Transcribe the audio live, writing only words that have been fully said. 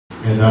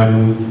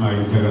ഏതാനും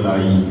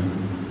ആഴ്ചകളായി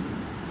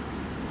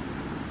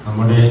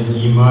നമ്മുടെ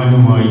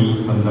ഈമാനുമായി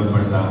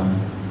ബന്ധപ്പെട്ട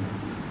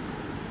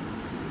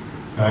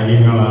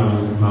കാര്യങ്ങളാണ്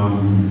നാം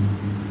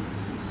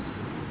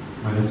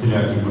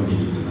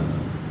മനസ്സിലാക്കിക്കൊണ്ടിരിക്കുന്നത്.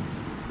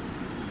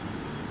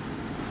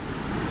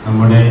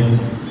 നമ്മുടെ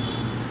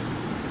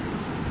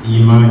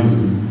ഈമാൻ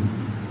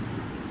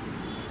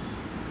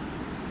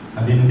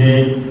അതിൻ്റെ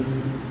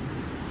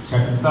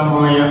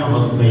ശക്തമായ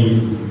അവസ്ഥയിൽ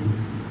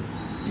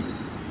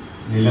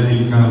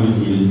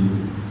നിലനിൽക്കണമെങ്കിൽ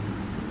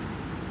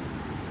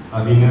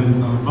അതിന്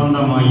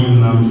നിർബന്ധമായും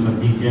നാം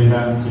ശ്രദ്ധിക്കേണ്ട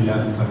ചില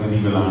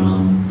സംഗതികളാണ്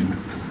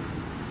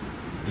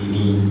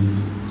ഇനി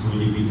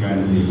സൂചിപ്പിക്കാൻ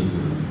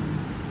ഉദ്ദേശിക്കുന്നത്.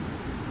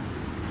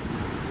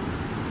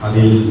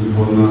 അതിൽ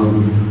ഒന്ന്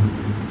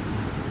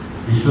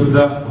വിശുദ്ധ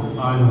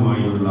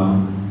ഖുർആനുമായുള്ള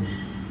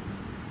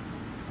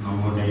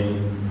നമ്മുടെ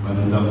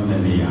ബന്ധം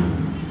തന്നെയാണ്.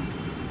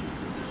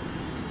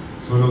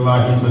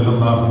 റസൂലുള്ളാഹി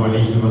സ്വല്ലല്ലാഹു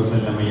അലൈഹി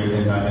വസല്ലമയുടെ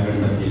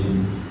കാലഘട്ടത്തിൽ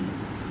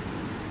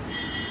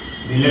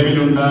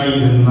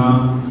നിലവിലുണ്ടായിരുന്ന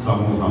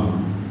സമൂഹം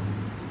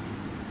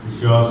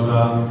വിശ്വാസ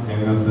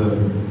രംഗത്ത്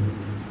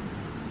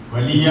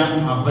വലിയ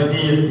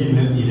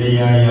അപജയത്തിന്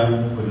ഇരയായ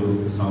ഒരു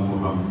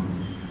സമൂഹം.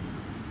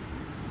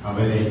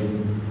 അവരെ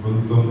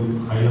കുന്തും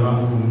ഖൈറ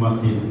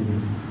ഉമ്മത്തിൻ,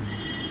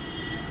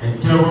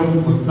 ഏറ്റവും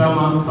ഉത്തമ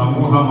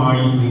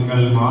സമൂഹമായി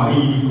നിങ്ങൾ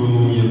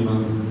മാറിയിരിക്കുന്നു എന്ന്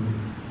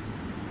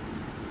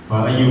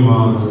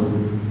പറയുമാറ്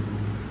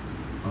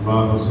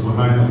അല്ലാഹു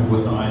സുബ്ഹാനഹു വ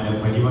തആല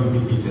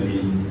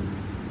പരിവർത്തിപ്പിച്ചതിൽ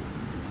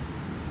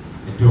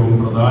ഏറ്റവും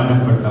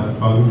പ്രധാനപ്പെട്ട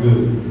പങ്ക്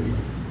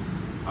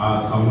ആ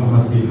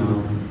സമൂഹത്തിന്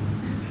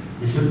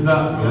വിശുദ്ധ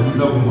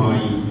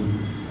ഗ്രന്ഥവുമായി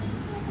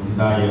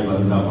ഉണ്ടായ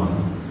ബന്ധമാണ്.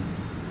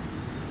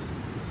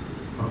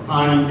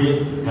 ഖുർആനിന്റെ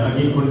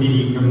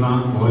ഇറങ്ങിക്കൊണ്ടിരിക്കുന്ന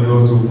ഓരോ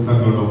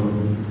സൂക്തങ്ങളും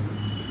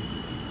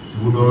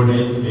ചൂടോടെ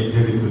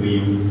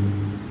ഏറ്റെടുക്കുകയും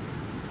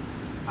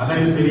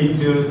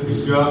അതനുസരിച്ച്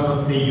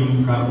വിശ്വാസത്തെയും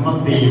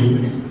കർമ്മത്തെയും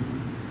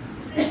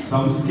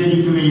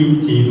സംസ്കരിക്കുകയും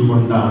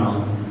ചെയ്തുകൊണ്ടാണ്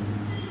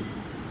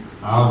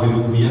ആ ഒരു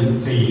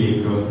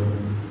ഉയർച്ചയിലേക്ക്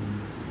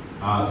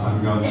ആ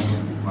സംഘം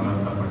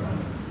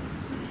വളർത്തപ്പെട്ടത്.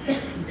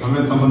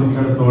 നമ്മെ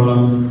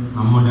സംബന്ധിച്ചിടത്തോളം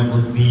നമ്മുടെ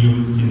ബുദ്ധിയും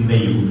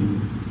ചിന്തയും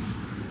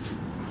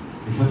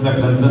വിശുദ്ധ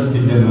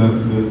ഗ്രന്ഥത്തിന്റെ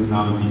നേർക്ക്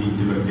നാം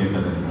തിരിച്ചു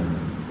വെക്കേണ്ടതുണ്ട്.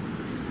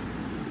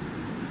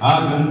 ആ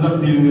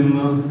ഗ്രന്ഥത്തിൽ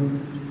നിന്ന്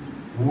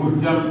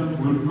ഊർജം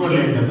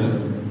ഉൾക്കൊള്ളേണ്ടത്,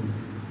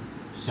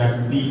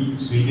 ശക്തി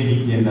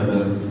സ്വീകരിക്കേണ്ടത്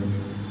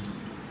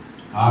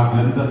ആ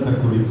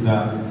ഗ്രന്ഥത്തെക്കുറിച്ച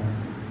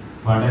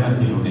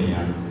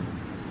പഠനത്തിലൂടെയാണ്.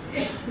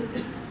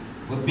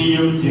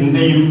 ബുദ്ധിയും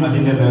ചിന്തയും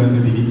അതിൻ്റെ നേർക്ക്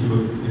തിരിച്ചു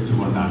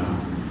വെച്ചുകൊണ്ടാണ്.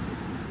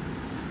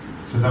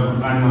 വിശുദ്ധ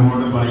ഖുർആൻ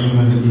നമ്മോട്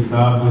പറയുന്നത്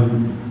കിതാബുൻ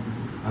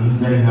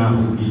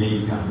അൻസൽനാഹു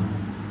ഇലൈക,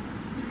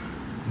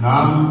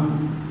 നാം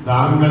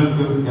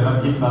താങ്കൾക്ക്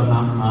ഇറക്കി തന്ന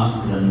ആ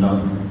ഗ്രന്ഥം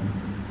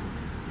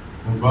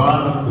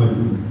മുബാറക്കുൻ,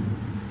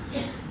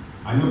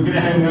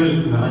 അനുഗ്രഹങ്ങൾ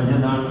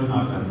നിറഞ്ഞതാണ്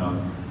ആ ഗ്രന്ഥം.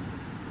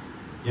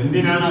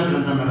 എന്തിനാണ് ആ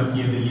ഗ്രന്ഥം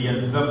ഇറക്കിയത്?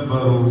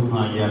 ലിയദ്ദബ്ബറു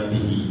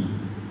ആയാതിഹി,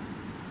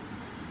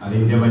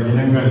 അതിൻ്റെ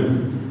വചനങ്ങൾ,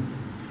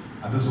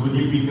 അത്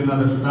സൂചിപ്പിക്കുന്ന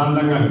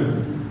ദൃഷ്ടാന്തങ്ങൾ,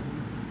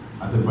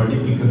 അത്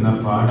പഠിപ്പിക്കുന്ന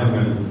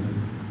പാഠങ്ങൾ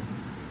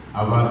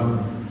അവർ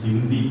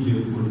ചിന്തിച്ച്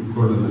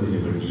ഉൾക്കൊള്ളുന്നതിന്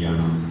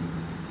വേണ്ടിയാണ്.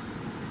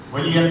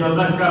 വലിയ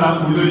തദക്കറ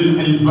ഉലുൽ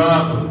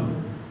അൽബാബ്,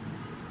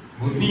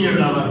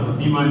 ബുദ്ധിയുള്ളവർ,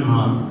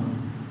 ബുദ്ധിമാന്മാർ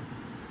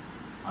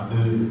അത്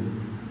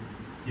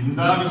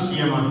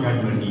ചിന്താവിഷയമാക്കാൻ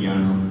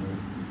വേണ്ടിയാണ്,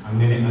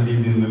 അങ്ങനെ അതിൽ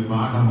നിന്ന്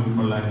പാഠം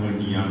ഉൾക്കൊള്ളാൻ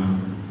വേണ്ടിയാണ്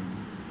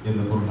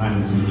എന്ന് ഖുർആൻ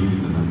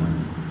സൂചിപ്പിക്കുന്നുണ്ട്.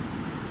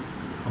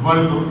 അപ്പോൾ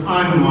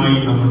ഖുർആനുമായി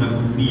നമ്മുടെ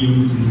ബുദ്ധിയും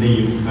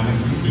ചിന്തയും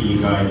കണക്ട്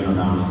ചെയ്യുക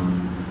എന്നതാണ്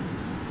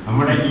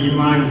നമ്മുടെ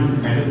ഈമാൻ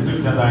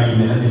കരുത്തുറ്റതായി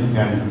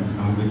നിലനിൽക്കാൻ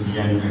നമുക്ക്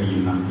ചെയ്യാൻ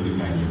കഴിയുന്ന ഒരു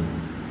കാര്യം.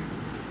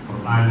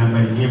 ഖുർആനെ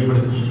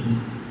പരിചയപ്പെടുത്തി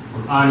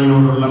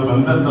ഖുർആനിനോടുള്ള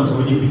ബന്ധത്തെ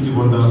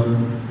സൂചിപ്പിച്ചുകൊണ്ട്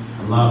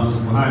അല്ലാഹു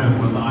സുബ്ഹാനഹു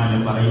വ തആല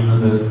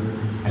പറയുന്നത്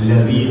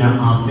അല്ലദീന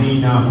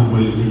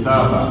ആതൈനാഹുൽ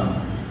കിതാബ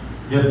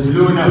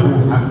യത്ലൂനഹു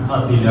ഹഖ്ഖ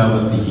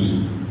തിലാവതിഹി,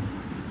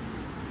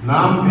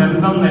 നാം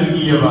ഗ്രന്ഥം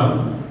നൽകിയവർ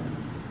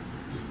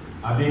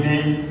അതിനെ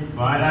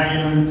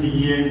പാരായണം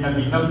ചെയ്യേണ്ട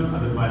വിധം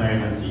അത്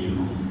പാരായണം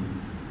ചെയ്യുന്നു.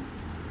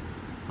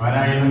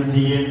 പാരായണം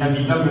ചെയ്യേണ്ട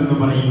വിധം എന്ന്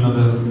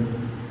പറയുന്നത്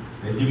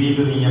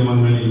തജ്വീദ്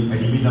നിയമങ്ങളിൽ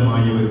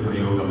പരിമിതമായ ഒരു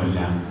പ്രയോഗമല്ല.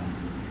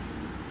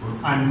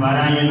 ഖുർആൻ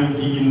പാരായണം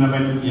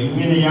ചെയ്യുന്നവൻ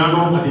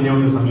എങ്ങനെയാണോ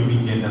അതിനോട്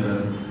സമീപിക്കേണ്ടത്,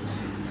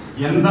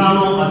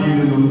 എന്താണോ അതിൽ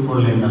നിന്ന്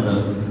ഉൾക്കൊള്ളേണ്ടത്,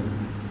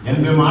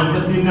 എന്ത്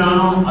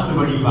മാറ്റത്തിനാണോ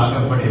അതുവഴി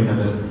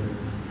പാകപ്പെടേണ്ടത്,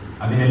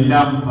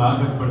 അതിനെല്ലാം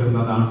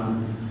പാകപ്പെടുന്നതാണ്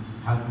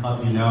ഹഖ്ഖ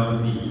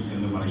തിലാവതിഹി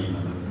എന്ന്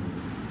പറയുന്നത്.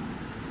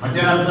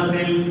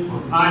 മറ്റൊരർത്ഥത്തിൽ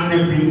ഖുർആനെ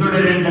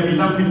പിന്തുടരേണ്ട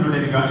വിധം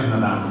പിന്തുടരുക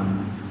എന്നതാണ്.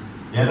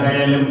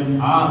 ഏതായാലും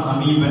ആ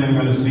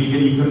സമീപനങ്ങൾ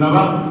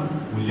സ്വീകരിക്കുന്നവർ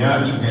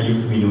ഉലൈക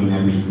യുഅ്മിനൂന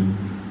ബിഹി,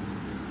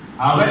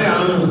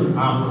 അവരാണ്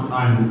ആ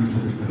ഖുർആൻ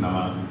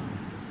വിശ്വസിക്കുന്നവർ,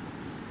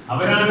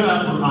 അവരാണ് ആ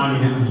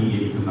ഖുർആനിനെ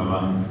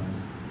അംഗീകരിക്കുന്നവർ.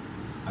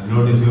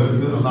 അതിനോട്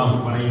ചേർത്ത് അല്ലാഹു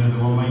പറയുന്നത്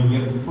വമൻ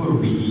യക്ഫുർ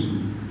ബിഹി,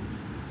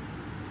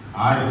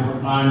 ആര്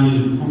ഖുർആനിൽ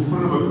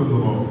കുഫ്ർ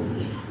വെക്കുന്നുവോ,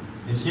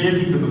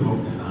 നിഷേധിക്കുന്നുവോ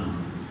എന്നാണ്.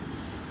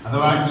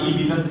 അഥവാ ഈ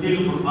വിധത്തിൽ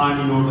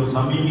ഖുർആനിനോട്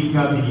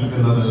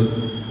സമീപിക്കാതിരിക്കുന്നത്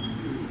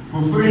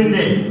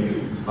കുഫ്റിന്റെ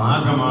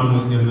ഭാഗമാണ്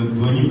എന്ന്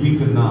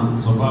ധ്വനിപ്പിക്കുന്ന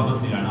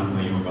സ്വഭാവത്തിലാണ് ആ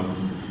പ്രയോഗം.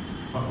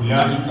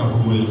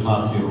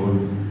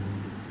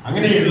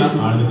 അങ്ങനെയുള്ള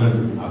ആളുകൾ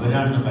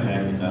അവരാണ്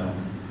പരാജിതർ,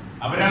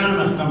 അവരാണ്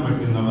നഷ്ടം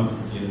പറ്റുന്നവർ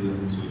എന്ന്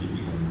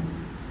സൂചിപ്പിക്കുന്നു.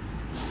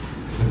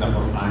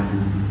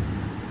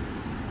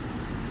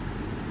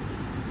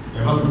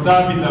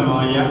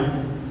 വ്യവസ്ഥാപിതമായ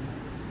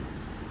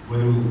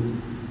ഒരു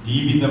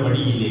ജീവിത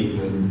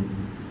വഴിയിലേക്ക്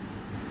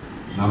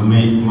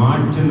നമ്മെ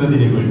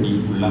മാറ്റുന്നതിന് വേണ്ടി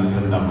ഉള്ള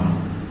ഗ്രന്ഥമാണ്.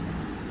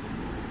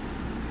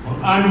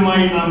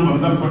 ഖുർആനുമായി നാം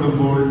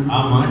ബന്ധപ്പെടുമ്പോൾ ആ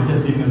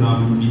മാറ്റത്തിന് നാം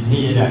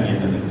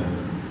വിധേയരാകേണ്ടതുണ്ട്.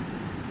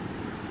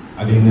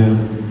 അതിന്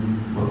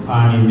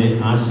ഖുർആനിന്റെ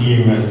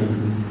ആശയങ്ങൾ,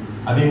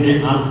 അതിൻ്റെ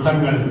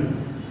അർത്ഥങ്ങൾ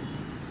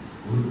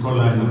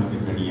ഉൾക്കൊള്ളാൻ നമുക്ക്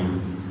കഴിയണം.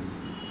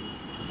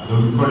 അത്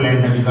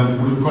ഉൾക്കൊള്ളേണ്ട വിധം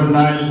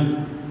ഉൾക്കൊണ്ടാൽ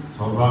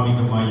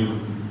സ്വാഭാവികമായും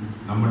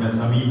നമ്മുടെ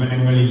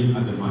സമീപനങ്ങളിൽ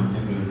അത്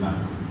മാറ്റങ്ങൾ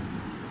ഉണ്ടാകും.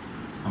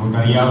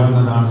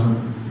 നമുക്കറിയാവുന്നതാണ്,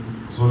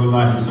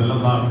 റസൂലുള്ളാഹി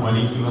സ്വല്ലല്ലാഹു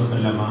അലൈഹി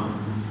വസല്ലമ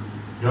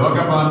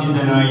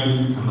രോഗബാധിതനായി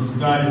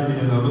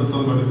നമസ്കാരത്തിന്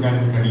നേതൃത്വം കൊടുക്കാൻ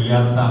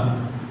കഴിയാത്ത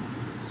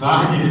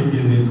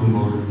സാഹചര്യത്തിൽ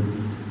നിൽക്കുമ്പോൾ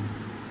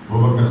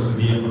അബൂബക്കർ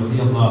സിദ്ദീഖ്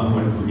റളിയല്ലാഹു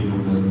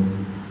അൻഹുവിനോട്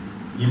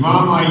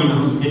ഇമാമായി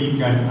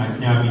നമസ്കരിക്കാൻ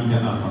ആജ്ഞാപിച്ച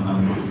ആ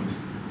സന്ദർഭം,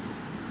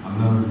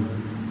 അന്ന്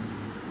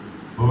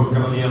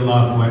അബൂബക്കർ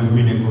റളിയല്ലാഹു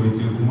അൻഹുവിനെ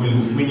കുറിച്ച് ഉമ്മുൽ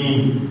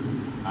മുഅ്മിനീൻ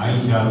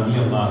ആയിഷ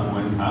റളിയല്ലാഹു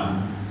അൻഹ,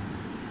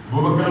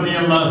 അബൂബക്കർ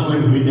റളിയല്ലാഹു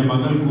അൻഹുവിന്റെ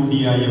മകൾ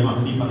കൂടിയായ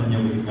മഹ്ദി പറഞ്ഞ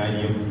ഒരു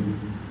കാര്യം,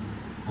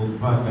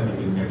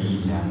 ഉപ്പാക്കതിന്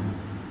കഴിയില്ല.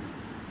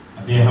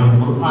 അദ്ദേഹം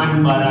ഖുർആൻ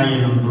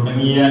പാരായണം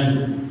തുടങ്ങിയാൽ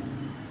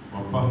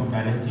ഒപ്പം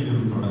കരച്ചിലും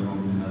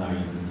തുടങ്ങും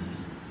എന്നതായിരുന്നു.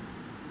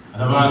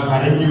 അഥവാ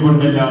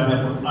കരഞ്ഞുകൊണ്ടല്ലാതെ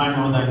ഖുർആൻ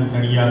ഓതാൻ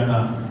കഴിയാത്ത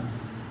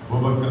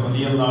അബൂബക്കർ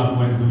റളിയല്ലാഹു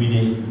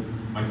അൻഹുവിനെ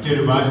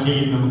മറ്റൊരു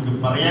ഭാഷയിൽ നമുക്ക്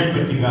പറയാൻ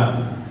പറ്റുക,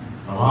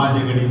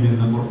 പ്രവാചകനിൽ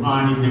നിന്ന്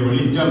ഖുർആനിന്റെ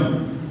വെളിച്ചം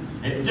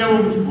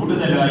ഏറ്റവും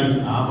കൂടുതലായി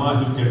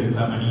ആവാഹിച്ചെടുത്ത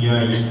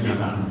അനുയായി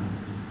എന്നതാണ്.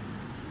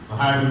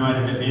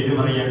 സഹാബിമാരുടെ പേര്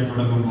പറയാൻ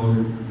തുടങ്ങുമ്പോൾ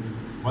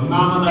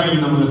ഒന്നാമതായി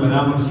നമ്മൾ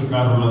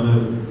പരാമർശിക്കാറുള്ളത്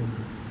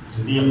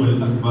സിദ്ദീഖുൽ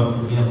അക്ബർ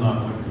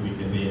റളിയല്ലാഹു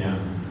അൻഹുവിന്റെ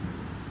പേരാണ്.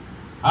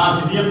 ആ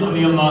സിദ്ദീഖ്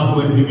റളിയല്ലാഹു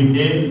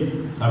അൻഹുവിന്റെ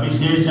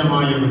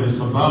സവിശേഷമായ ഒരു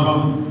സ്വഭാവം,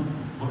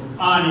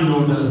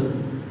 ഖുർആനിനോട്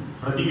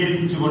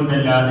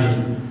പ്രതികരിച്ചുകൊണ്ടല്ലാതെ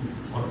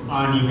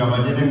ഖുർആനിക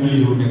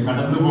വചനങ്ങളിലൂടെ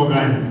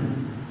കടന്നുപോകാൻ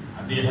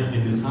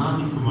അദ്ദേഹത്തിന്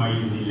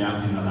സാധിക്കുമായിരുന്നില്ല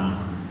എന്നതാണ്.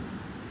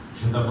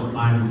 വിശുദ്ധ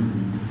ഖുർആൻ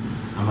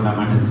നമ്മുടെ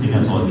മനസ്സിനെ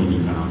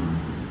സ്വാധീനിക്കണം.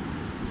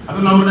 അത്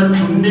നമ്മുടെ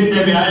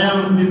ചുണ്ടിന്റെ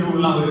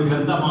വ്യായാമത്തിനുള്ള ഒരു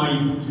ഗ്രന്ഥമായി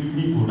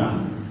ചുരുങ്ങിക്കൂടാ.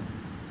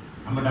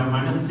 നമ്മുടെ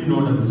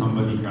മനസ്സിനോടത്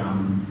സംവദിക്കണം.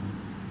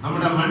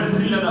 നമ്മുടെ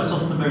മനസ്സിൽ അത്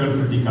അസ്വസ്ഥതകൾ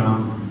സൃഷ്ടിക്കണം.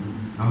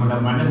 നമ്മുടെ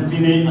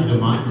മനസ്സിനെ അത്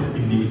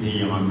മാറ്റത്തിന്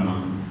വിധേയമാക്കണം.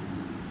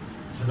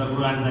 വിശുദ്ധ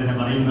ഖുർആൻ തന്നെ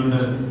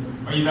പറയുന്നുണ്ട്,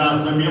 വൈദാ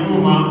സമിഉ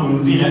മാ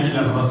ഉൻസില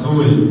ഇലർ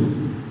റസൂൽ,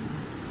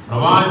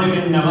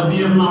 പ്രവാചകൻ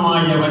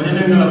അവതീർണമായ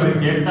വചനങ്ങൾ അവർ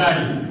കേട്ടാൽ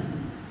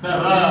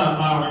തറാ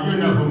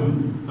അഅ്യുനഹും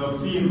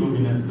തഫീദു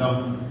മിനദ്ദം,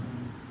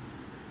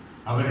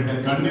 അവരുടെ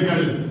കണ്ണുകൾ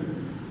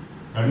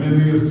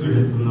കണ്ണുനീർ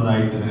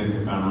ചൊരിയുന്നതായിട്ട്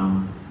നിനക്ക് കാണാം.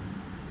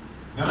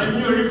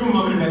 നിറഞ്ഞൊഴുകും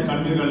അവരുടെ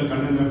കണ്ണുകൾ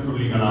കണ്ണുനീർ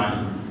തുള്ളികളാൽ.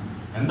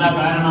 എന്താ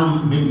കാരണം?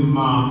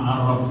 മിമ്മാ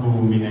അറഫു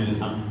മിനൽ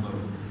ഹഖ്,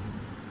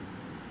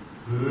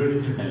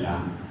 പേടിച്ചിട്ടല്ല.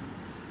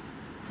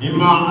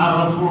 മിമ്മാ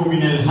അറഫു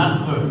മിനൽ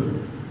ഹഖ്,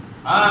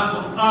 ആ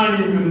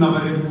ഖുർആനിൽ നിന്ന്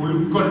അവർ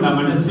ഉൾക്കൊണ്ട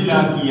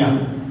മനസ്സിലാക്കിയ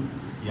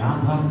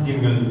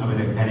യാഥാർത്ഥ്യങ്ങൾ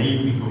അവരെ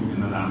കരയിപ്പിക്കും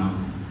എന്നതാണ്.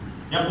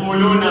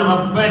 യഖൂലൂന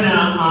റബ്ബന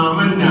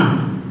ആമന്ന,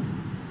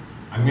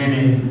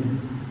 അങ്ങനെ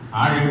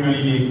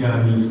ആഴങ്ങളിലേക്ക്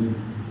ഇറങ്ങി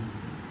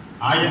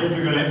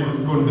ആയത്തുകളെ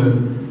ഉൾക്കൊണ്ട്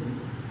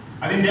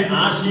അതിന്റെ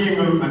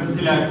ആശയങ്ങൾ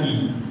മനസ്സിലാക്കി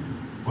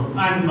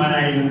ഖുർആൻ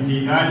പാരായണം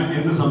ചെയ്താൽ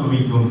എന്ത്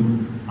സംഭവിക്കും?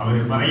 അവർ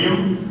പറയും,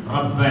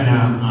 റബ്ബന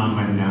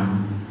ആമന്ന,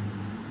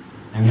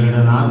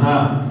 ഞങ്ങളുടെ നാഥ,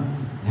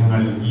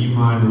 ഞങ്ങൾ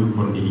ഈമാൻ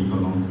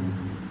ഉൾക്കൊണ്ടിരിക്കുന്നു,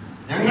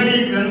 ഞങ്ങൾ ഈ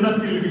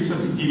ഗ്രന്ഥത്തിൽ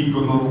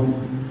വിശ്വസിച്ചിരിക്കുന്നു,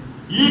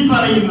 ഈ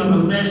പറയുന്ന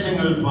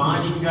നിർദ്ദേശങ്ങൾ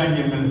പാലിക്കാൻ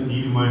ഞങ്ങൾ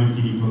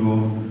തീരുമാനിച്ചിരിക്കുന്നു,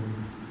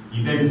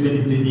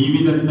 ഇതനുസരിച്ച്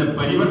ജീവിതത്തെ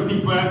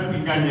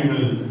പരിവർത്തിപ്പിക്കാൻ ഞങ്ങൾ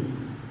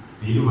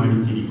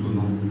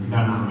തീരുമാനിച്ചിരിക്കുന്നു.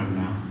 ഇതാണ് ആമന്ന.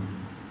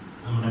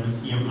 നമ്മുടെ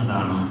വിഷയം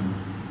അതാണ്.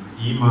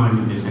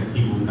 ഈമാനിന്റെ ശക്തി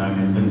കൂട്ടാൻ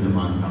എന്തെന്ന്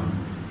മാത്രം.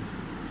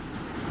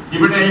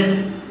 ഇവിടെ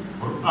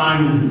ഖുർആൻ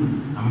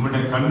നമ്മുടെ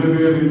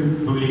കണ്ണുനീർ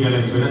തുള്ളികളെ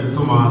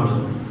ചുരത്തുമാർ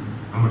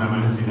നമ്മുടെ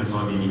മനസ്സിനെ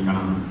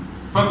സ്വാധീനിക്കണം.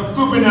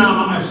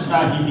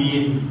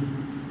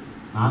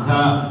 നാഥ,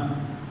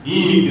 ഈ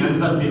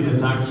ഗ്രന്ഥത്തിന്റെ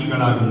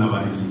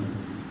സാക്ഷികളാകുന്നവരിൽ,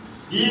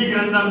 ഈ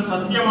ഗ്രന്ഥം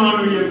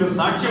സത്യമാണ് എന്ന്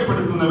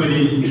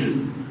സാക്ഷ്യപ്പെടുത്തുന്നവരിൽ,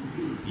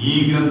 ഈ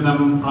ഗ്രന്ഥം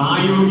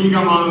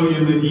പ്രായോഗികമാണ്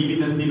എന്ന്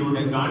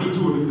ജീവിതത്തിലൂടെ കാണിച്ചു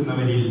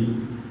കൊടുക്കുന്നവരിൽ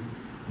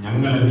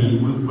ഞങ്ങളെ നീ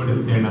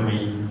ഉൾപ്പെടുത്തണമേ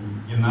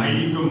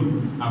എന്നായിരിക്കും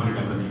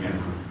അവരുടെ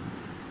പ്രതികരണം.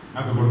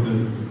 അതുകൊണ്ട്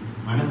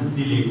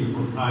മനസ്സിലേക്ക്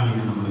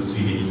ഖുർആനിനെ നമ്മൾ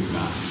സ്വീകരിക്കുക.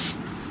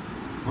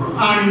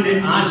 ഖുർആനിന്റെ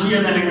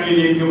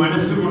ആശയതലങ്ങളിലേക്ക്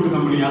മനസ്സുകൊണ്ട്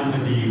നമ്മൾ യാത്ര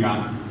ചെയ്യുക.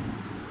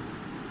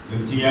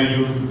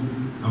 തീർച്ചയായും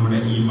നമ്മുടെ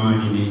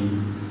ഈമാനിനെ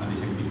അത്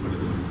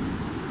ശക്തിപ്പെടുത്തും.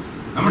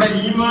 നമ്മുടെ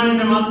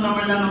ഈമാനിനെ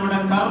മാത്രമല്ല, നമ്മുടെ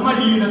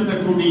കർമ്മജീവിതത്തെ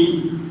കൂടി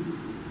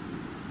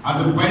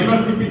അത്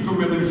പരിവർത്തിപ്പിക്കും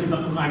എന്ന് വിശുദ്ധ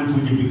ഖുർആൻ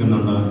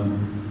സൂചിപ്പിക്കുന്നുണ്ട്.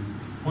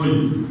 ഖുൽ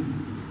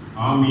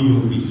ആമിനൂ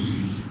ബിഹി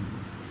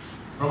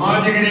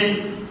പ്രവാചകരെ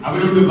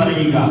അവരോട്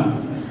പറയുക,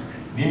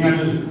 നിങ്ങൾ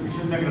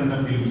വിശുദ്ധ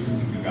ഗ്രന്ഥത്തിൽ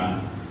വിശ്വസിക്കുക,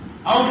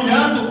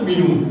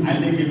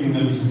 അല്ലെങ്കിൽ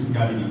നിങ്ങൾ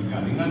വിശ്വസിക്കാതിരിക്കുക,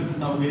 നിങ്ങൾക്ക്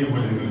സൗകര്യം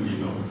പോലെ നിങ്ങൾ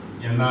ചെയ്തോ.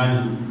 എന്നാൽ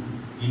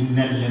ഈ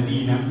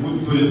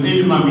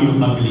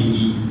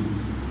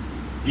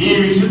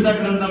വിശുദ്ധ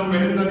ഗ്രന്ഥം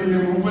വരുന്നതിന്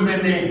മുമ്പ്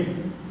തന്നെ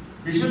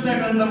വിശുദ്ധ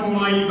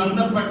ഗ്രന്ഥവുമായി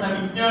ബന്ധപ്പെട്ട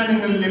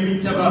വിജ്ഞാനങ്ങൾ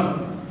ലഭിച്ചവർ,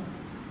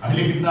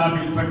 അഹ്ലു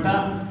കിതാബിൽപ്പെട്ട,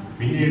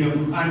 പിന്നീട്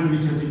ഖുർആൻ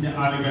വിശ്വസിച്ച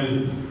ആളുകൾ,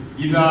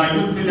 ഇദാ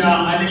യുത്ല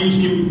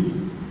അലൈഹിം,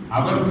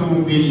 അവർക്ക്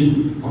മുമ്പിൽ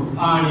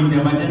ഖുർആനിന്റെ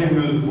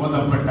വചനങ്ങൾ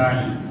ഓതപ്പെട്ടാൽ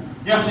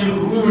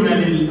യഖിറൂന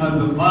ലിൽ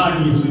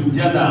അദ്ഖാനി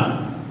സുജ്ജദ,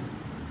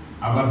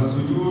 അവർ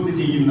സുജൂദ്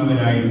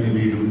ചെയ്യുന്നവരായിട്ട്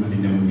വീഴും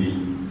അതിന്റെ മുമ്പിൽ.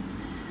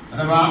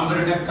 അഥവാ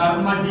അവരുടെ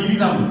കർമ്മ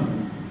ജീവിതം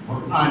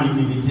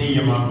ഖുർആനിന്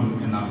വിധേയമാകും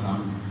എന്നർത്ഥം.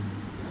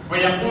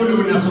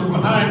 വയഖൂലൂന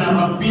സുബ്ഹാന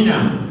റബ്ബിന,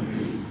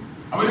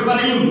 അവർ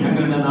പറയും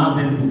ഞങ്ങളുടെ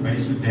നാഥൻ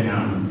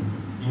പരിശുദ്ധനാണ്.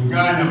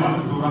 ഇൻകാന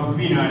വഅ്ദു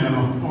റബ്ബിന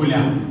ലമഫ്ഊല,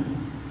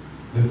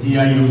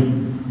 തീർച്ചയായും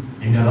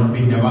എന്റെ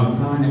റബ്ബിന്റെ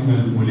വാഗ്ദാനങ്ങൾ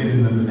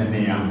പുലരുന്നത്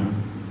തന്നെയാണ്.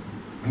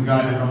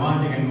 മുൻകാല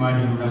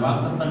പ്രവാചകന്മാരിലൂടെ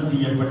വാഗ്ദത്തം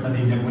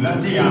ചെയ്യപ്പെട്ടതിന്റെ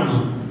പുലർച്ചയാണ്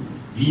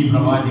ഈ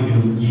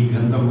പ്രവാചകനും ഈ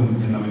ഗ്രന്ഥവും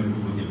എന്നവർക്ക്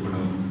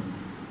ബോധ്യപ്പെടും.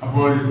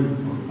 അപ്പോൾ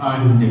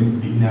ഖുർആനിന്റെ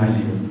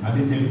പിന്നാലെ,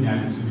 അതിന്റെ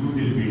പിന്നാലെ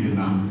സുജൂദിൽ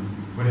വീഴുന്ന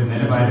ഒരു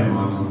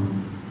നിലവാരമാണ്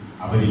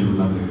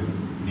അവരിലുള്ളത്.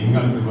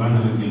 നിങ്ങൾക്ക്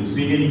വേണമെങ്കിൽ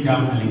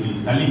സ്വീകരിക്കാം, അല്ലെങ്കിൽ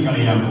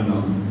തള്ളിക്കളയാമെന്ന്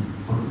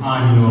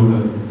ഖുർആനിനോട്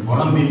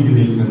പുറംതിരിഞ്ഞു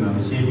നിൽക്കുന്ന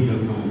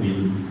നിഷേധികൾക്ക് മുമ്പിൽ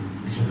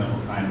വിശുദ്ധ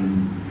ഖുർആൻ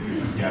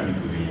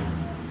പ്രഖ്യാപിക്കുകയാണ്.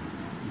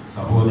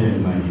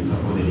 സഹോദരന്മാരെ,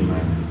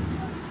 സഹോദരിമാരെ,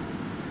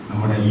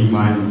 നമ്മുടെ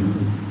ഈമാൻ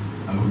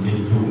നമുക്ക്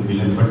ഏറ്റവും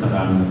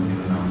വിലപ്പെട്ടതാണ്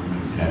എന്ന് നാം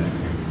മനസ്സിലാക്കുക.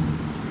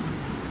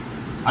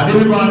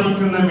 അതിന്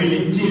ബാധിക്കുന്ന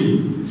വെളിച്ചിൽ,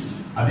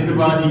 അതിന്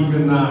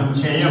ബാധിക്കുന്ന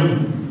ക്ഷയം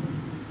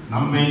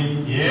നമ്മെ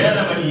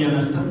ഏറെ വലിയ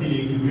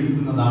നഷ്ടത്തിലേക്ക്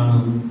വീഴ്ത്തുന്നതാണ്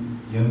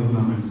എന്നും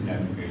നാം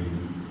മനസ്സിലാക്കുകയും,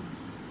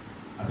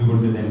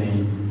 അതുകൊണ്ട് തന്നെ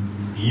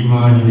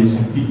ഈമാനിനെ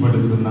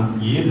ശക്തിപ്പെടുത്തുന്ന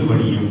ഏത്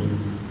വഴിയും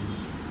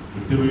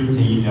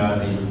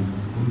വിട്ടുവീഴ്ചയില്ലാതെ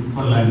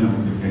ഉൾക്കൊള്ളാൻ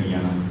നമുക്ക്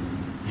കഴിയണം,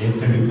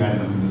 ഏറ്റെടുക്കാൻ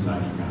നമുക്ക്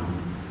സാധിക്കണം.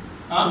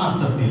 ആ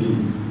അർത്ഥത്തിൽ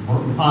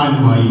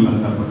ഖുർആനുമായി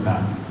ബന്ധപ്പെട്ട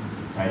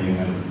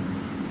കാര്യങ്ങൾ,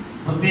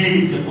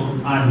 പ്രത്യേകിച്ച്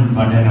ഖുർആൻ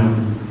പഠനം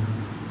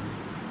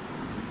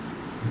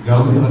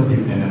ഗൗരവത്തിൽ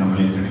തന്നെ നമ്മൾ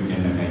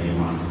ഏറ്റെടുക്കേണ്ട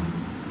കാര്യമാണ്.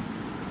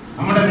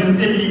 നമ്മുടെ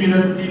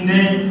നിത്യജീവിതത്തിന്റെ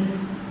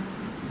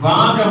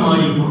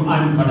ഭാഗമായി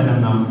ഖുർആൻ പഠനം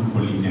നാം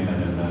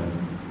ഉൾക്കൊള്ളിക്കേണ്ടതുണ്ട്.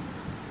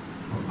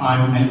 ഖുർആൻ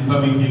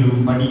അല്പമെങ്കിലും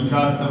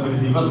പഠിക്കാത്ത ഒരു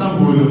ദിവസം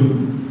പോലും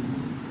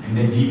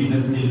എന്റെ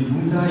ജീവിതത്തിൽ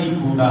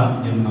ഉണ്ടായിക്കൂടാ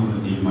എന്ന് നമ്മൾ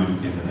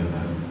തീരുമാനിക്കേണ്ടതുണ്ട്.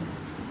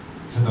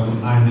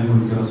 ഖുർആനെ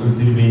കുറിച്ച് റസൂൽ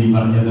തിരുമേനി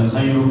പറഞ്ഞത്,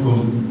 ഖൈറുക്കും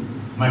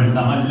മൻ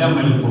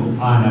തഅല്ലമൽ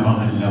ഖുർആന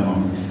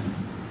വഅല്ലമഹു,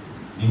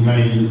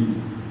 നിങ്ങളിൽ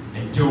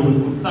ഏറ്റവും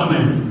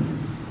ഉത്തമൻ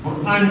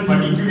ഖുർആൻ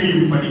പഠിക്കുകയും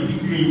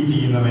പഠിപ്പിക്കുകയും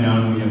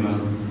ചെയ്യുന്നവനാണ് എന്ന്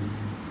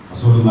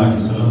റസൂലുള്ളാഹി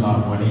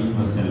സ്വല്ലല്ലാഹു അലൈഹി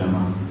വസല്ലമ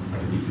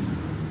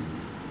പഠിപ്പിച്ചിട്ടുണ്ട്.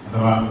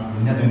 അഥവാ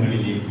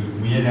ഉന്നതങ്ങളിലേക്ക്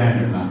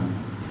ഉയരാനുള്ള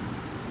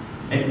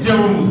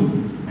ഏറ്റവും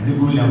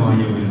അനുകൂലമായ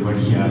ഒരു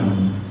വഴിയാണ്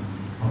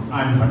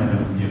ഖുർആൻ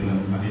പഠനം എന്ന്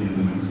അതിൽ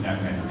നിന്ന്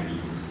മനസ്സിലാക്കാൻ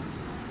കഴിയും.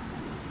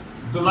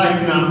 അബ്ദുല്ലാഹി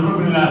ഇബ്നു അംർ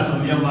ഇബ്നു അൽ-ആസ്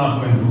റളിയല്ലാഹു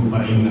അൻഹു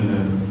പറയുന്നത്,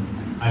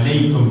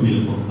 അലൈക്കും ബിൽ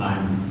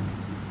ഖുർആൻ,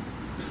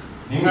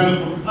 നിങ്ങൾ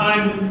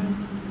ഖുർആൻ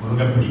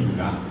മുറുകെ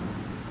പിടിക്കുക.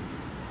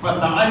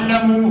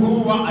 ഫതഅല്ലമൂഹു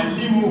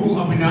വഅല്ലിമൂഹു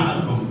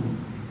അബ്നാഅക്കും,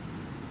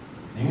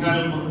 നിങ്ങൾ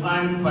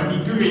ഖുർആൻ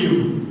പഠിക്കുകയും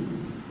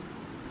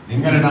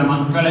നിങ്ങളുടെ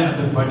മക്കളെ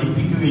അത്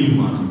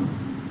പഠിപ്പിക്കുകയുമാണ്.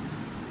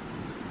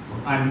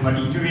 ഖുർആൻ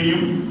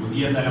പഠിക്കുകയും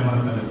പുതിയ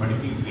തലമുറക്ക് അത്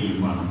പഠിപ്പിക്കുകയും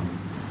വേണം.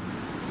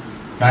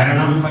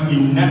 കാരണം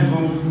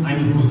ഫഇന്നകും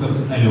അൻഹു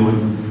തസ്അലൂൻ,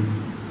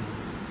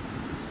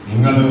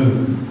 നിങ്ങൾ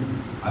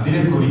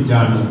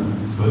അതിനെക്കുറിച്ചാണ്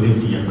ചോദ്യം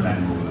ചെയ്യപ്പെടാൻ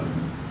പോകുന്നത്.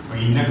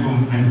 ഫഇന്നകും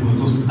അൻഹു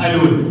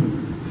തുസ്അലൂൻ,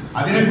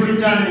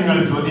 അതിനെക്കുറിച്ചാണ് നിങ്ങൾ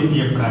ചോദ്യം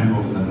ചെയ്യപ്പെടാൻ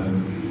പോകുന്നത്.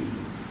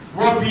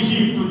 വബിഹി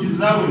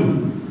തുജ്സൗൻ,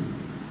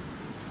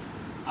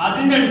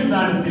 അതിന്റെ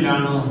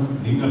അടിസ്ഥാനത്തിലാണ്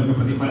നിങ്ങൾക്ക്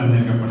പ്രതിഫലം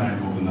നൽകപ്പെടാൻ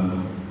പോകുന്നത്.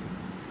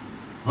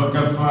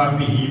 വകഫാ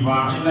ബിഹി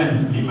വാഇലൻ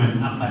ലിമൻ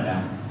അഖല,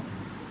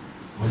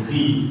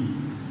 ബുദ്ധി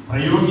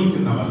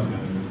പ്രയോഗിക്കുന്നവർക്ക്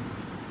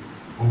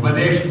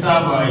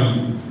ഉപദേഷ്ടാവായി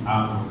ആ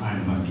ഖുർആൻ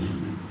മതി.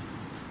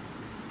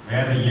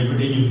 വേറെ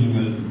എവിടെയും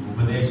നിങ്ങൾ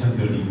ഉപദേശം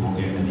തേടി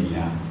പോകേണ്ടതില്ല.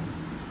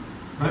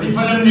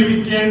 പ്രതിഫലം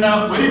ലഭിക്കേണ്ട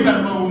ഒരു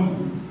കർമ്മവും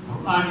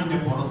ഖുർആനിന്റെ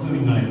പുറത്ത്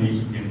നിങ്ങൾ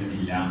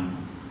അന്വേഷിക്കേണ്ടതില്ല.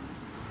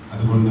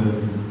 അതുകൊണ്ട്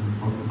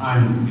ഖുർആൻ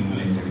നിങ്ങൾ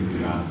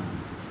ഏറ്റെടുക്കുക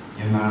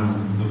എന്നാണ്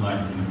അബ്ദുല്ലാഹി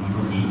ഇബ്നു അംർ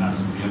ഇബ്നു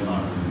അൽ-ആസ്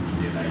റളിയല്ലാഹു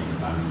അൻഹുവിന്റേതായി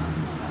കാണുന്നത്.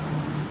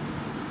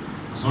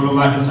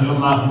 റസൂലുള്ളാഹി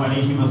സ്വല്ലല്ലാഹു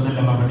അലൈഹി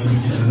വസല്ലം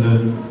പഠിപ്പിച്ചിട്ടുണ്ട്,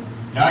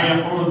 ലാ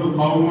യഖൂദു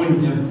ഖൗമുൻ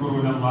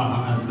യദ്കുറുനല്ലാഹ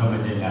അസ്സ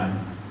വജല്ല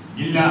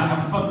ഇല്ലാ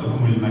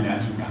ഹഫ്ഫത്തുഹുൽ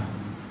മലായിക,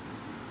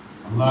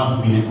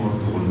 അല്ലാഹുവിനെ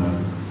ഓർത്തുകൊണ്ട്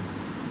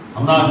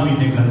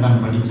അല്ലാഹുവിന്റെ ഗ്രന്ഥം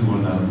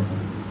പഠിച്ചുകൊണ്ട്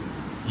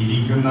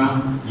ഇരിക്കുന്ന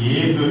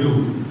ഏതൊരു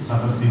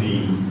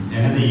സദസ്സിനെയും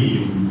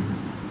ജനതയെയും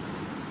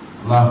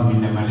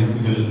അല്ലാഹുവിന്റെ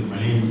മലക്കുകൾ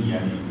വലയം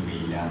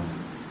ചെയ്യാതിരിക്കുകയില്ല.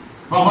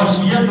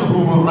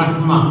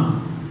 റഹ്മ,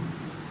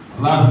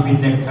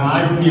 അല്ലാഹുവിന്റെ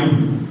കാരുണ്യം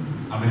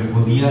അവരെ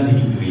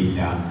പൊതിയാതിരിക്കുകയില്ല.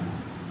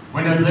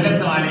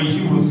 വനസലത്ത്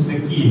അലൈഹിമുസ്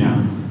സക്കീന,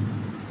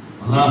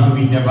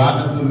 അള്ളാഹുവിന്റെ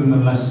ഭാഗത്തു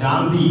നിന്നുള്ള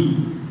ശാന്തി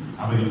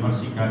അവരിൽ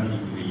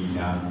വർഷിക്കാതിരിക്കുകയില്ല.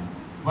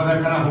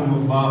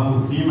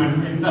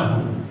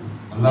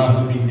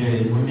 അള്ളാഹുവിന്റെ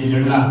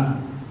മുന്നിലുള്ള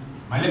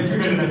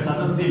മലക്കുകളുടെ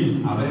സദസ്സിൽ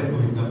അവരെ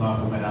കുറിച്ച്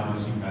അള്ളാഹു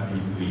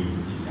പരാമർശിക്കാതിരിക്കുകയും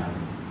ഇല്ല.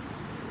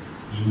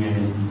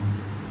 ഇങ്ങനെ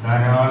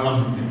ധാരാളം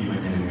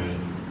വചനങ്ങൾ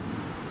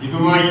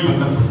ഇതുമായി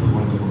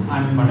ബന്ധപ്പെട്ടുകൊണ്ട്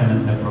ഖുർആൻ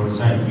പഠനത്തെ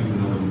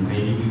പ്രോത്സാഹിപ്പിക്കുന്നതും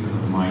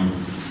പ്രേരിപ്പിക്കുന്നതുമായി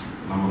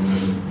നമുക്ക്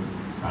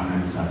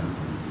കാണാൻ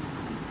സാധിക്കും.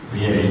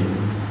 പ്രിയരെ,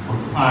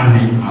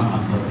 ഖുർആനെ ആ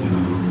അർത്ഥത്തിൽ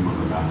നമ്മൾ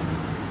ഉൾക്കൊള്ളുക.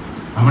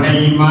 നമ്മുടെ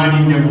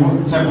ഈമാനിന്റെ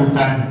മൂർച്ച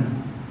കൂട്ടാൻ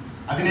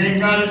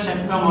അതിനേക്കാൾ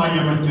ശക്തമായ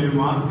മറ്റൊരു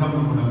മാർഗം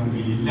നമ്മുടെ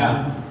മുമ്പിൽ ഇല്ല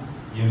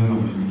എന്ന്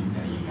നമ്മൾ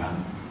തിരിച്ചറിയുക.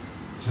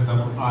 വിശുദ്ധ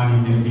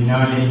ഖുർആനിന്റെ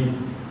പിന്നാലെ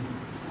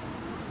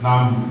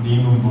നാം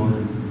നീങ്ങുമ്പോൾ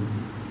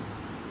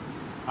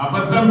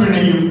അബദ്ധം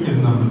പിഴയും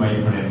എന്ന് നമ്മൾ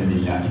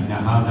ഭയപ്പെടേണ്ടതില്ല. ഇന്ന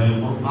ഹാദൽ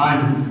ഖുർആൻ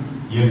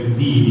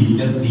യഹ്ദീ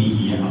ലില്ലതീ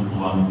ഹിയ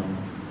അഖ്വം.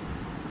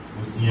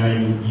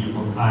 തീർച്ചയായും ഈ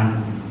ഖുർആൻ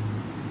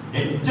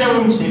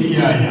ഏറ്റവും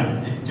ശരിയായ,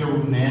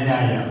 ഏറ്റവും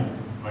നേരായ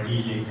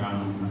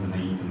വഴിയിലേക്കാണ് അത്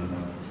നയിക്കുന്നത്.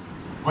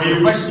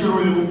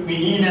 വയുബശ്ശിറുൽ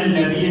മുഅ്മിനീന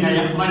അല്ലദീന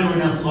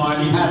യഅമലൂന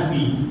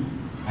സ്വാലിഹാത്തി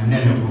അന്ന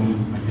ലഹും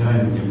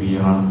അജ്റൻ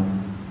കബീറ.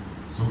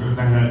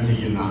 സുകൃതങ്ങൾ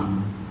ചെയ്യുന്ന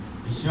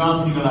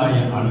വിശ്വാസികളായ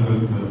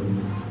ആളുകൾക്ക്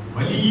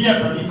വലിയ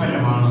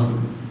പ്രതിഫലമാണ്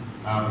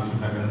ആ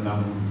വിശുദ്ധ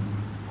ഗ്രന്ഥം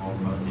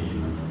ഓഫർ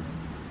ചെയ്യുന്നത്.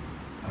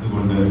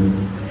 അതുകൊണ്ട്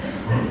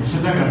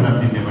വിശുദ്ധ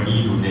ഗ്രന്ഥത്തിന്റെ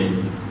വഴിയിലൂടെ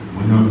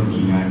മുന്നോട്ട്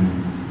നീങ്ങാൻ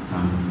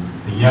നാം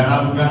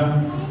തയ്യാറാവുക,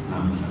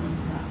 നാം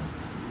ശ്രമിക്കുക.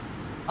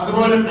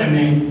 അതുപോലെ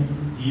തന്നെ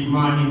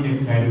ഈമാനിന്റെ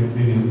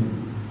കരുത്തിന്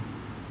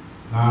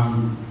നാം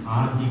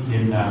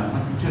ആർജിക്കേണ്ട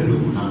മറ്റൊരു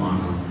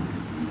ഗുണമാണ്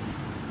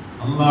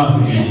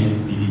അള്ളാഹുവിനെ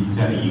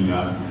തിരിച്ചറിയുക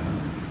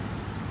എന്നത്.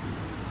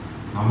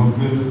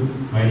 നമുക്ക്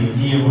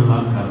പരിചയമുള്ള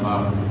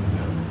അള്ളാഹുണ്ട്.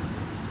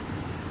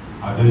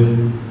 അത്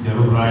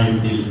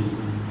ചെറുപ്രായത്തിൽ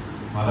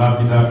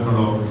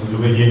മാതാപിതാക്കളോ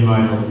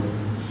ഗുരുവര്യന്മാരോ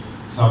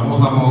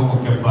സമൂഹമോ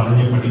ഒക്കെ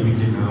പറഞ്ഞ്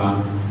പഠിപ്പിച്ചിട്ടുള്ള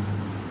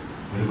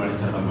ഒരു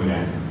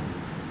പഠിച്ചതമ്പുരാൻ.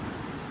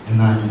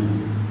 എന്നാൽ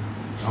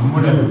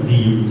നമ്മുടെ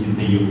ബുദ്ധിയും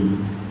ചിന്തയും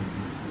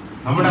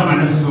നമ്മുടെ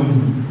മനസ്സും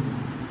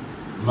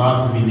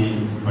അല്ലാഹുവിനെ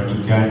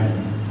പഠിക്കാൻ,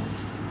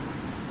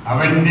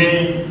 അവന്റെ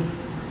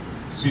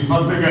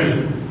സിഫത്തുകൾ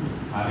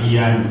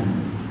അറിയാൻ,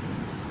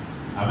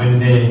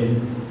 അവന്റെ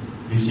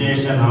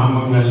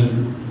വിശേഷനാമങ്ങൾ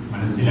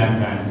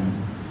മനസ്സിലാക്കാൻ,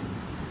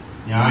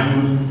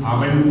 ഞാനും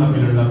അവനും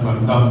തമ്മിലുള്ള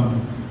ബന്ധം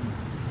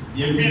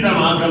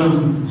എவ்விதമാകണം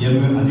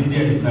എന്ന് അതിന്റെ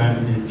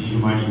അടിസ്ഥാനത്തിൽ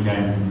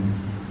തീരുമാനിക്കാൻ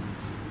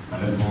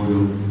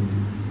പലപ്പോഴും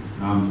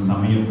നാം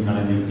സമയം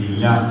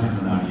കളഞ്ഞിട്ടില്ല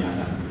എന്നതാണ്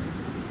യാഥാർത്ഥ്യം.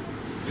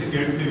 ഒരു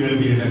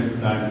കേട്ടുകേൾവിയുടെ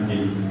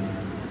അടിസ്ഥാനത്തിൽ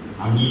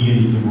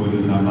അംഗീകരിച്ചു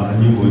പോരുന്ന,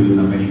 പറഞ്ഞു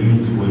പോരുന്ന,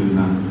 പരിഗണിച്ചു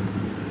പോരുന്ന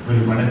ഒരു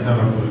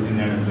പടച്ചറപ്പ്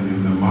എന്നിടത്ത്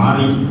നിന്ന്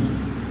മാറി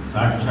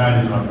സാക്ഷാൽ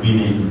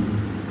റബ്ബിനെ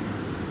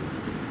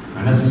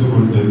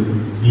മനസ്സുകൊണ്ട്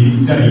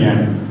തിരിച്ചറിയാൻ,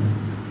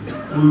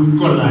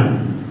 ഉൾക്കൊള്ളാൻ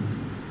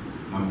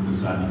നമുക്ക്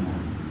സാധിക്കും.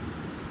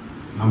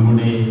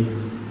 നമ്മുടെ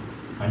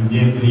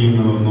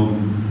പഞ്ചേന്ദ്രിയങ്ങളൊന്നും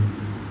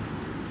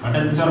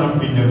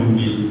പടച്ചറപ്പിന്റെ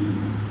മുന്നിൽ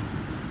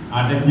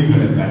അടഞ്ഞു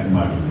കിടക്കാൻ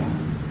പാടില്ല.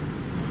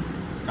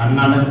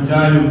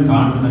 കണ്ണടച്ചാലും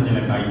കാണുന്ന ചില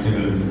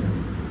കാഴ്ചകളുണ്ട്.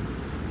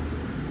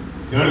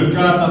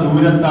 കേൾക്കാത്ത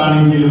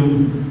ദൂരത്താണെങ്കിലും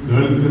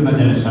കേൾക്കുന്ന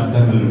ചില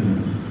ശബ്ദങ്ങളുണ്ട്.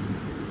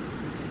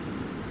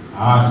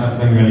 ആ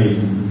ശബ്ദങ്ങളിൽ,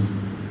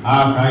 ആ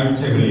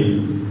കാഴ്ചകളിൽ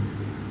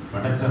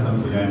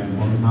പടച്ചതമ്പുരാൻ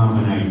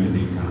ഒന്നാമനായിട്ട്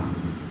നിൽക്കണം.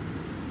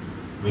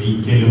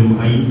 ഒരിക്കലും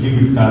അയച്ചു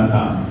കിട്ടാത്ത,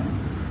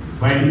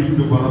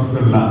 പരിധിക്ക്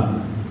പുറത്തുള്ള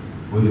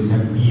ഒരു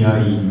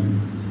ശക്തിയായി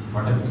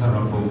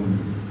പടച്ചറപ്പും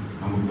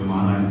നമുക്ക്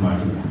മാറാൻ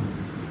പാടില്ല.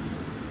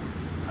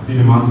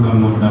 അതിന് മാത്രം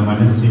നമ്മുടെ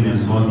മനസ്സിനെ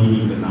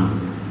സ്വാധീനിക്കുന്ന,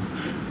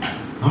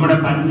 നമ്മുടെ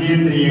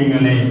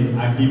പഞ്ചേന്ദ്രിയങ്ങളെ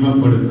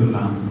അടിമപ്പെടുത്തുന്ന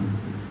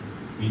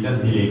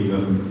വിധത്തിലേക്ക്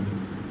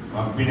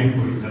റബ്ബിനെ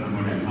കുറിച്ച്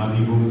നമ്മുടെ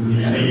അറിവും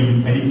ചിന്തയും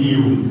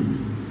പരിചയവും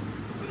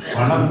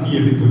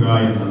വളർത്തിയെടുക്കുക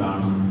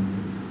എന്നതാണ്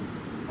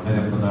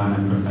വളരെ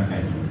പ്രധാനപ്പെട്ട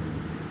കാര്യം.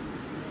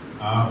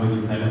 ആ ഒരു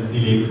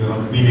തലത്തിലേക്ക്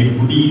റബ്ബിനെ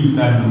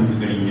കുടിയിരുത്താൻ നമുക്ക്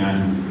കഴിഞ്ഞാൽ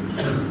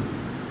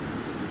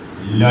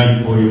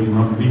എല്ലായ്പ്പോഴും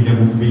റബ്ബിന്റെ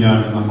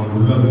മുമ്പിലാണ് നമ്മൾ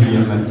ഉള്ളത്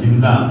എന്ന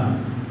ചിന്ത,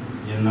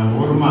 എന്ന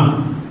ഓർമ്മ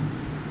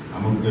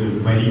നമുക്കൊരു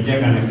പരിച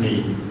കണക്കെ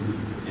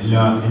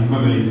എല്ലാ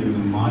തിന്മകളിൽ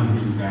നിന്നും മാറി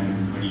നിൽക്കാൻ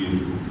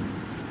വഴിയൊരുക്കും.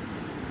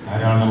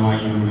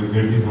 ധാരാളമായി നമ്മൾ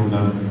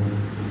കേട്ടിട്ടുണ്ട്.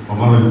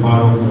 ഉമർ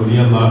ഫാറൂഖ്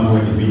റളിയല്ലാഹു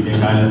അൻഹുവിന്റെ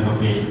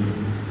കാലത്തൊക്കെ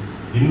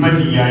തിന്മ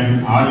ചെയ്യാൻ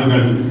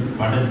ആളുകൾ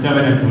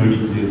പടച്ചവനെ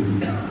പേടിച്ച്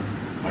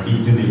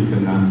പഠിച്ചു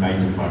നിൽക്കുന്ന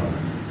കാഴ്ചപ്പാട്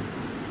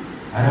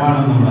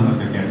ധാരാളം നമ്മൾ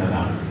അതൊക്കെ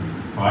കേട്ടതാണ്.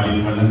 പാലിൽ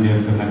വെള്ളം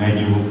ചേർക്കുന്ന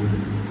കാര്യവും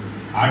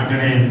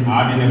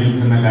ആടിനെ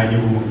വിൽക്കുന്ന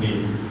കാര്യവുമൊക്കെ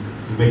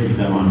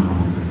സുപരിചിതമാണ്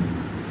നമുക്ക്.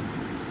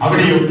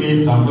 അവിടെയൊക്കെ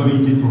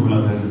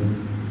സംഭവിച്ചിട്ടുള്ളത്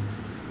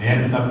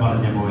നേരത്തെ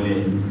പറഞ്ഞ പോലെ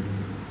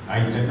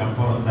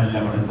കാഴ്ചക്കപ്പുറത്തല്ല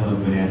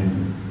പടച്ചതമ്പുരാൻ,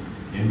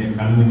 എൻ്റെ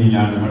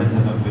കൺമുന്നിലാണ്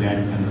പടച്ചതമ്പുരാൻ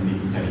എന്ന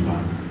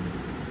തിരിച്ചറിവാണ്.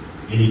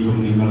 എനിക്കും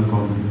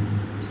നിങ്ങൾക്കും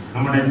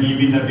നമ്മുടെ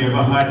ജീവിത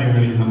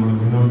വ്യവഹാരങ്ങളിൽ നമ്മൾ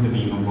മുന്നോട്ട്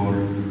നീങ്ങുമ്പോൾ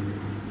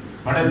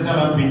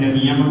പടച്ചറപ്പിന്റെ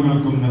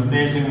നിയമങ്ങൾക്കും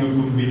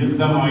നിർദ്ദേശങ്ങൾക്കും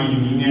വിരുദ്ധമായി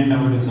നീങ്ങേണ്ട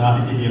ഒരു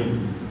സാഹചര്യം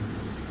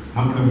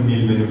നമ്മുടെ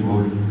മുന്നിൽ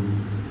വരുമ്പോൾ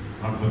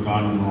റബ്ബ്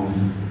കാണുന്നു,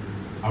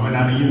 അവൻ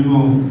അറിയുന്നു,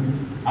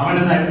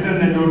 അവനത്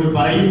അരുതെന്ന് എന്നോട്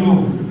പറയുന്നു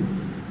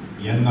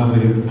എന്ന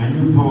ഒരു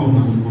അനുഭവം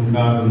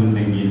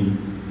നമുക്കുണ്ടാകുന്നുണ്ടെങ്കിൽ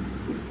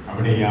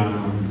അവിടെയാണ്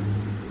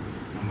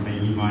നമ്മുടെ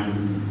ഈമാൻ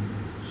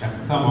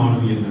ശക്തമാണ്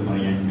എന്ന്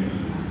പറയാൻ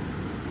കഴിയുക.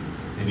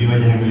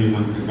 നബിവചനങ്ങളിൽ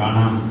നമുക്ക്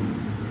കാണാം,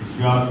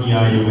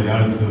 വിശ്വാസിയായ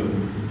ഒരാൾക്ക്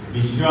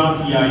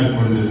വിശ്വാസിയായി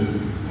കൊണ്ട്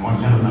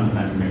മോഷണം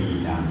നടത്താൻ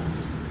കഴിയില്ല.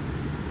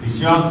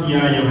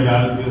 വിശ്വാസിയായ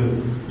ഒരാൾക്ക്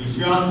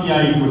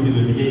വിശ്വാസിയായി കൊണ്ട്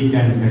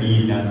വ്യഭിചരിക്കാൻ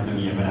കഴിയില്ല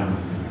തുടങ്ങിയ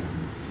പരാമർശങ്ങൾ.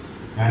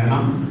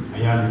 കാരണം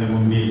അയാളുടെ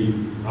മുമ്പിൽ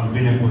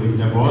റബ്ബിനെ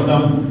കുറിച്ച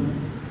ബോധം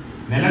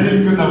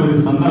നിലനിൽക്കുന്ന ഒരു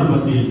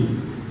സന്ദർഭത്തിൽ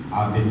ആ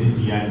തെറ്റ്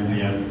ചെയ്യാൻ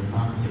അയാൾക്ക്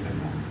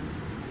സാധ്യമല്ല.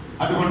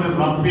 അതുകൊണ്ട്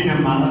റബ്ബിനെ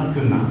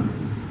മറക്കുന്ന,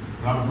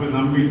 റബ്ബ്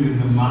നമ്മിൽ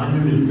നിന്ന്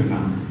മറഞ്ഞു നിൽക്കുന്ന,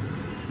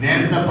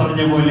 നേരത്തെ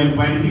പറഞ്ഞ പോലെ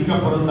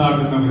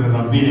പരിധിക്കപ്പുറത്താകുന്ന ഒരു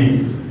റബ്ബിനെ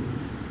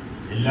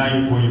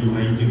എല്ലായ്പ്പോഴും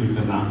റയിച്ചു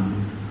കിട്ടുന്ന,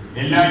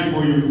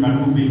 എല്ലായ്പ്പോഴും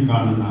കൺമുമ്പിൽ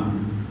കാണുന്ന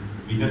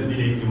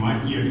വിധത്തിലേക്ക്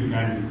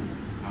മാറ്റിയെടുക്കാൻ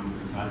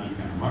നമുക്ക്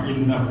സാധിക്കണം.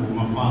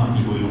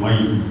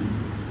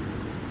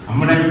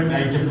 നമ്മുടെ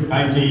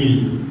കാഴ്ചയിൽ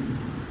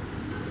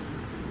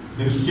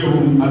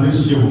ദൃശ്യവും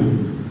അദൃശ്യവും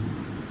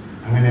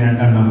അങ്ങനെ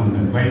രണ്ടെണ്ണമുണ്ട്.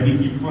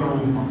 പരിധിക്ക്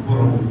ഇപ്പുറവും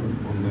അപ്പുറവും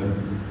ഉണ്ട്.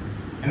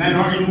 എന്നാൽ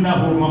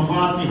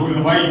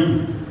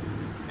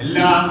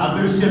എല്ലാ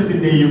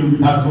അദൃശ്യത്തിന്റെയും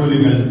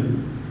താക്കോലുകൾ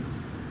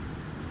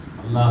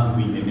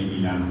അല്ലാഹുവിന്റെ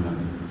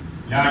കയ്യിലാണുള്ളത്.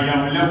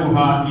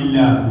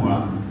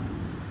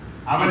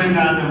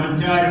 അവനല്ലാതെ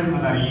മറ്റാരും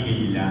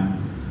അതറിയുകയില്ല.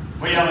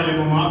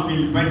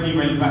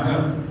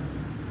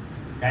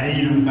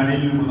 കരയിലും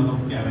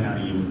കടലിലുമുള്ളതൊക്കെ അവൻ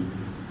അറിയും.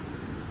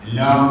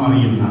 എല്ലാം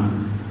അറിയുന്ന,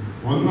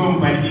 ഒന്നും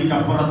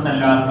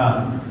പരിധിക്കപ്പുറത്തല്ലാത്ത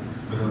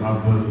ഒരു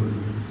റബ്ബ്,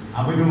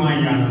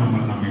 അവനുമായാണ്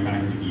നമ്മൾ നമ്മെ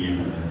കണക്ട്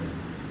ചെയ്യേണ്ടത്.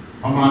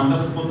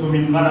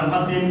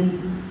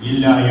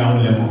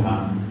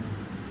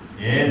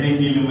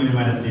 ഏതെങ്കിലും ഒരു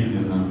മരത്തിൽ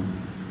നിന്ന്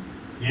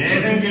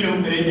ഏതെങ്കിലും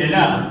ഒരു ഇല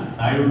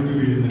താഴോട്ട്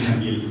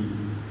വീഴുന്നുണ്ടെങ്കിൽ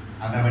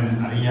അതവൻ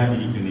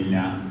അറിയാതിരിക്കുന്നില്ല.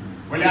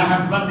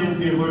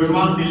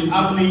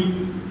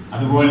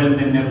 അതുപോലെ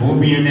തന്നെ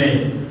ഭൂമിയുടെ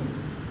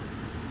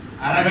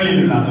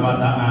അറകളിലുള്ള അഥവാ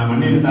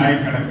മണ്ണിന് താഴെ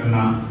കിടക്കുന്ന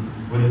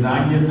ഒരു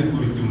ധാന്യത്തെ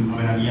കുറിച്ചും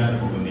അവൻ അറിയാതെ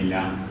പോകുന്നില്ല.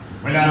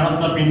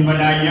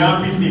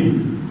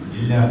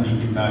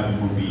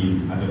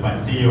 അത്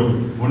പച്ചയോ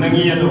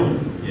ഉണങ്ങിയതോ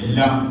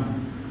എല്ലാം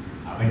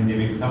അവന്റെ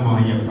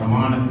വ്യക്തമായ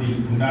പ്രമാണത്തിൽ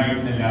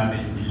ഉണ്ടായിട്ടല്ലാതെ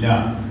ഇല്ല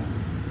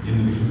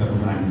എന്ന് വിശുദ്ധ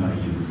ഖുർആൻ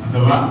പറയുന്നു.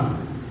 അഥവാ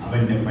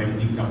അവന്റെ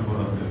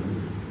പരിധിക്കപ്പുറത്ത്,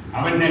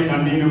 അവന്റെ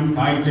കണ്ണിനും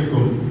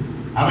കാഴ്ചക്കും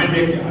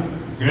അവന്റെ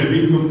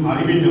കേൾവിക്കും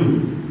അറിവിനും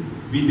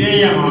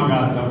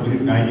വിധേയമാകാത്ത ഒരു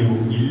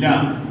കാര്യവും ഇല്ല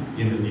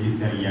എന്ന്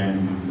തിരിച്ചറിയാൻ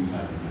നമുക്ക്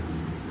സാധിക്കണം.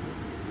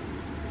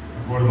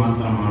 അപ്പോൾ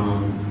മാത്രമാണ്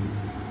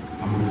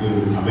നമുക്ക്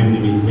അവന്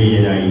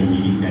വിധേയരായി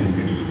ജീവിക്കാൻ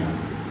കഴിയുക.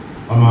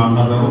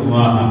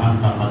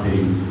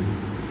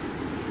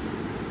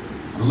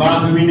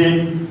 അള്ളാഹുവിനെ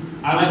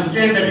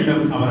അളക്കേണ്ട വിധം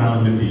അവർ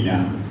അളന്നിട്ടില്ല,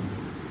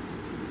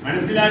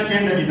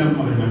 മനസ്സിലാക്കേണ്ട വിധം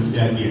അവർ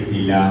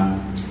മനസ്സിലാക്കിയിട്ടില്ല,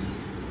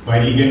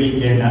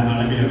 പരിഗണിക്കേണ്ട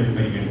അളവിൽ അവർ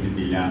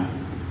പരിഗണിച്ചിട്ടില്ല.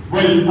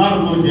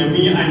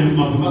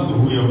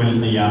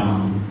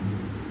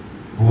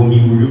 ഭൂമി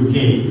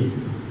മുഴുക്കെ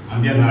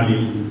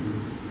അന്ത്യനാളിൽ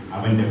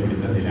അവന്റെ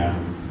പിടുത്തത്തിലാണ്.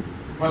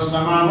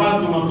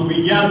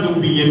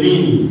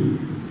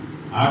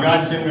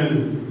 ആകാശങ്ങൾ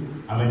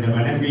അവന്റെ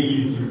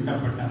വലങ്കയിൽ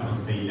ചുരുട്ടപ്പെട്ട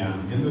അവസ്ഥയിലാണ്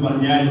എന്ന്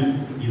പറഞ്ഞാൽ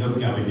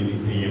ഇതൊക്കെ അവന്റെ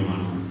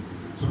വിധേയമാണ്.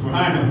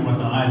 സുബ്ഹാനഹു വ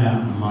തആല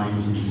അമ്മായി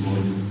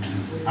ശിരിക്കോൻ,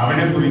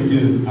 അവനെ കുറിച്ച്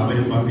അവർ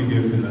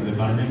പങ്കുചേർക്കുന്നത്,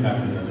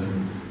 പറഞ്ഞുണ്ടാക്കുന്നത്,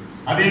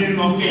 അതിൽ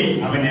നിന്നൊക്കെ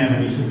അവനെ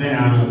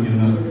വിശുദ്ധനാണ്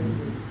എന്ന്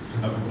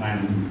ഖുർആൻ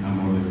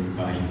നമ്മോട്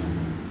പറയുന്നു.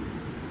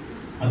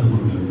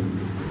 അതുകൊണ്ട്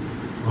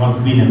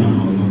റബ്ബിനെ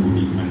നമ്മൾ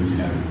ഒന്നുകൂടി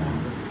മനസ്സിലാക്കുക.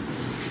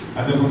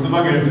 അത് ഖുതുബ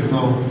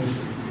കേട്ടിട്ടോ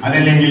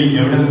അതല്ലെങ്കിൽ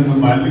എവിടെ നിന്നും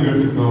വലുത്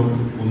കേട്ടിട്ടോ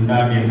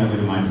ഉണ്ടാകേണ്ട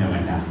ഒരു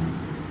മാറ്റമല്ല.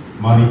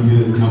 മറിച്ച്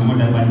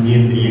നമ്മുടെ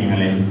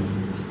പഞ്ചേന്ദ്രിയങ്ങളെ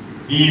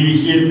ഈ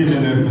വിഷയത്തിന്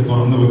നേർക്ക്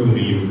തുറന്നു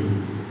വെക്കുകയും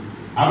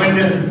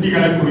അവന്റെ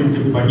സൃഷ്ടികളെ കുറിച്ച്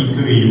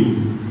പഠിക്കുകയും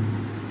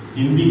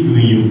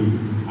ചിന്തിക്കുകയും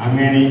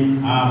അങ്ങനെ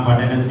ആ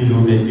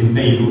പഠനത്തിലൂടെ,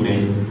 ചിന്തയിലൂടെ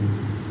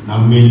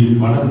നമ്മിൽ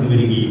വളർന്നു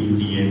വരികയും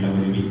ചെയ്യേണ്ട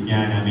ഒരു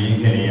വിജ്ഞാന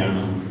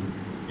മേഖലയാണ്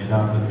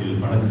യഥാർത്ഥത്തിൽ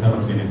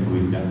പടച്ചറപ്പിനെ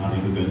കുറിച്ച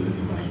അറിവുകൾ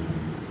എന്ന് പറയുന്നത്.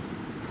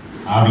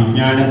 ആ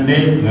വിജ്ഞാനത്തെ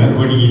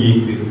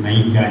നേർവഴിയിലേക്ക്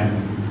നയിക്കാൻ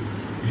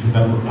വിശുദ്ധ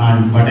ഖുർആൻ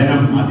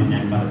പഠനം, അത്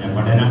ഞാൻ പറഞ്ഞ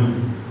പഠനം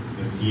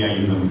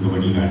തീർച്ചയായും നമുക്ക്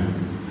വഴികാട്ടും.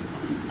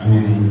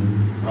 അങ്ങനെ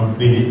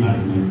റബ്ബിനെ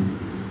അറിഞ്ഞ്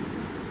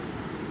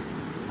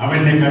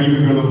അവന്റെ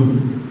കഴിവുകളും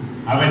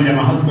അവന്റെ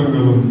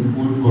മഹത്വങ്ങളും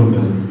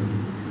ഉൾക്കൊണ്ട്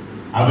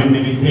അവന്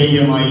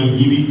വിധേയമായി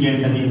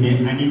ജീവിക്കേണ്ടതിന്റെ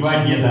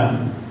അനിവാര്യത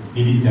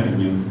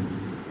തിരിച്ചറിഞ്ഞു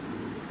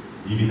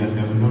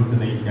ജീവിതത്തെ മുന്നോട്ട്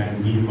നയിക്കാൻ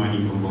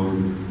തീരുമാനിക്കുമ്പോൾ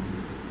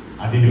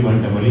അതിനു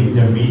വേണ്ട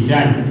വെളിച്ചം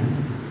വീശാൻ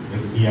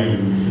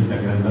തീർച്ചയായും വിശുദ്ധ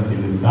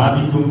ഗ്രന്ഥത്തിന്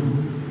സാധിക്കും.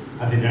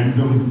 അത്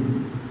രണ്ടും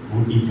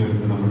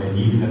കൂട്ടിച്ചേർത്ത് നമ്മുടെ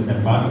ജീവിതത്തെ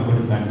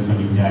പാകപ്പെടുത്താൻ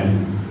ശ്രമിച്ചാൽ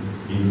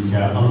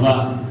ഇൻഷാ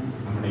അല്ലാഹ്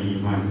നമ്മുടെ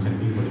ഈമാൻ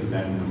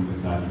ശക്തിപ്പെടുത്താൻ നമുക്ക്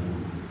സാധിക്കും.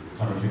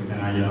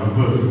 സർവശക്തനായ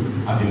റബ്ബ്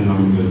അതിന്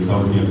നമുക്ക്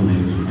തൗഫീഖ്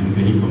നൽകി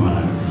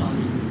അനുഗ്രഹിക്കുമാറാകട്ടെ.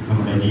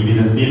 നമ്മുടെ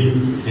ജീവിതത്തിൽ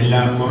എല്ലാ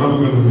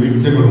കുറവുകളും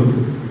വീഴ്ചകളും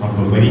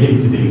റബ്ബ്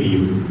പരിഹരിച്ചു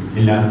തരികയും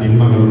എല്ലാ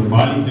തിന്മകളും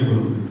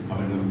പാലിച്ചകളും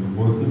അവൻ നമുക്ക്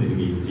പുറത്തു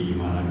തരികയും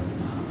ചെയ്യുമാറാകട്ടെ.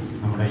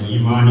 നമ്മുടെ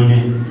ഈമാനിനെ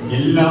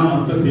എല്ലാ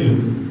അർത്ഥത്തിലും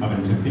അവൻ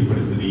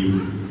ശക്തിപ്പെടുത്തുകയും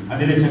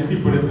അതിനെ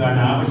ശക്തിപ്പെടുത്താൻ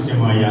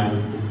ആവശ്യമായ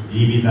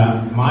ജീവിത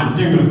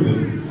മാറ്റങ്ങൾക്ക്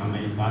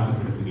നമ്മെ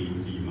പാകപ്പെടുത്തുകയും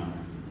ചെയ്യുമാണ്.